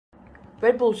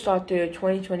Red Bull start to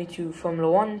 2022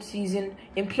 Formula One season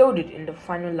imploded in the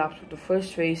final laps of the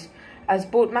first race as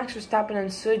both Max Verstappen and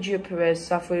Sergio Perez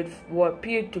suffered what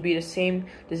appeared to be the same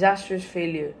disastrous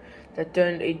failure that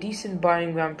turned a decent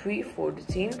Bahrain Grand Prix for the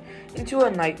team into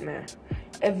a nightmare.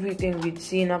 Everything we'd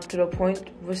seen up to the point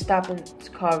Verstappen's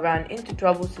car ran into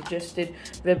trouble suggested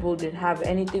Red Bull didn't have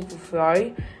anything for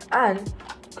Ferrari, and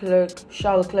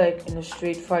Charles Leclerc in a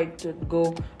straight fight to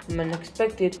go from an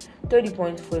expected 30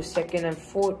 points for a second and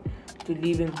fourth to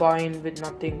leaving Bahrain with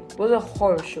nothing. It was a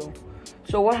horror show.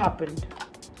 So what happened?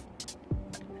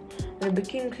 When it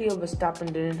became clear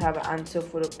Verstappen didn't have an answer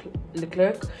for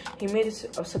Leclerc, he made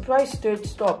a surprise third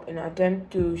stop in an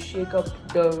attempt to shake up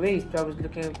the race that was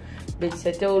looking a bit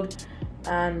settled.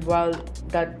 And while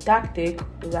that tactic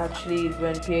was actually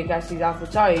when Pierre Gasly's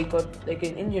AlphaTauri got like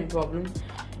an engine problem,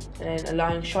 and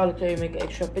allowing Charles Leclerc to make an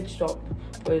extra pit stop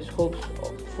for his hopes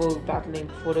for battling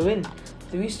for the win.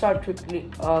 The restart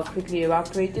quickly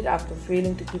evaporated after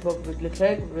failing to keep up with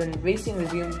Leclerc. When racing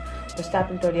resumed,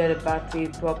 Verstappen thought he had a battery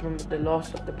problem with the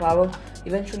loss of the power.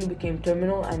 Eventually became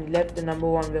terminal and left the number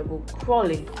one Red Bull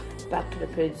crawling back to the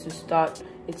pits to start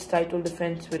its title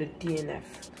defense with a DNF.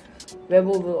 Red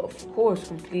Bull will of course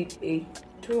complete a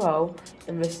thorough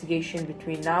investigation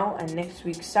between now and next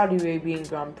week's Saudi Arabian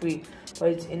Grand Prix, but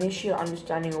its initial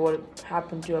understanding of what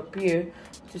happened to appear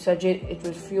to suggest it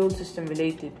was fuel system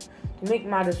related. To make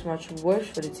matters much worse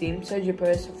for the team, Sergio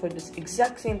Perez suffered this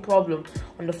exact same problem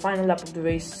on the final lap of the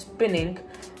race, spinning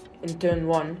in turn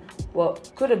 1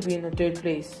 what could have been a third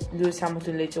place. Lewis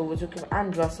Hamilton later overtook him,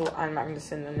 and Russell and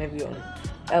Magnussen and everyone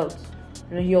else,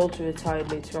 and he also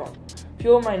retired later on.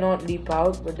 Fuel might not leap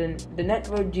out, but then the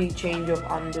network G change of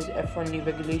under the F1 new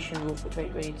regulation rule for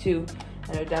 2022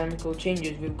 and the dynamical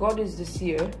changes we've got is this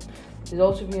year. There's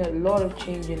also been a lot of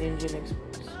change in engine.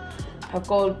 Experts have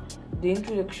called the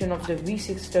introduction of the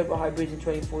V6 turbo hybrids in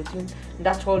 2014, and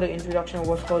that's called the introduction of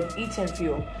what's called E10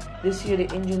 fuel. This year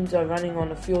the engines are running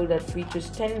on a fuel that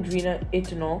features 10 greener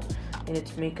ethanol in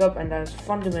its makeup, and that has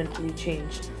fundamentally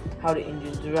changed how the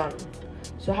engines run.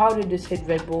 So how did this hit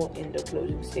Red Bull in the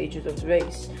closing stages of the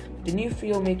race? The new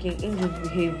fuel-making engines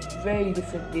behave very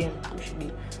differently, and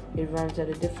crucially, it runs at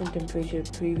a different temperature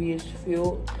to previous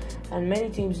fuel, and many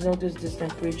teams noticed this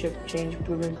temperature change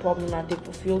proving problematic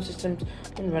for fuel systems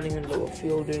when running on lower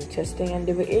fuel during testing, and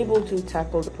they were able to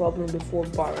tackle the problem before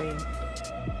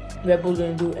Bahrain. Red Bull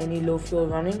didn't do any low fuel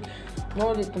running,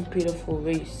 nor did complete a full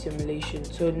race simulation,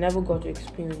 so it never got to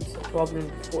experience the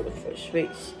problem before the first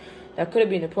race. That could have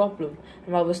been a problem,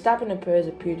 and while Verstappen and Perez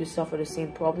appeared to suffer the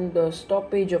same problem, the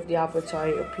stoppage of the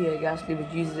AlphaTauri or Pierre Gasly,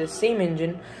 which uses the same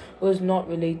engine, was not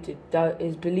related. That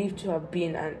is believed to have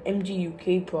been an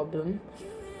MGUK problem.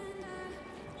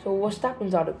 So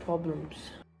Verstappen's are the problems.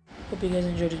 Hope you guys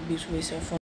enjoyed this video.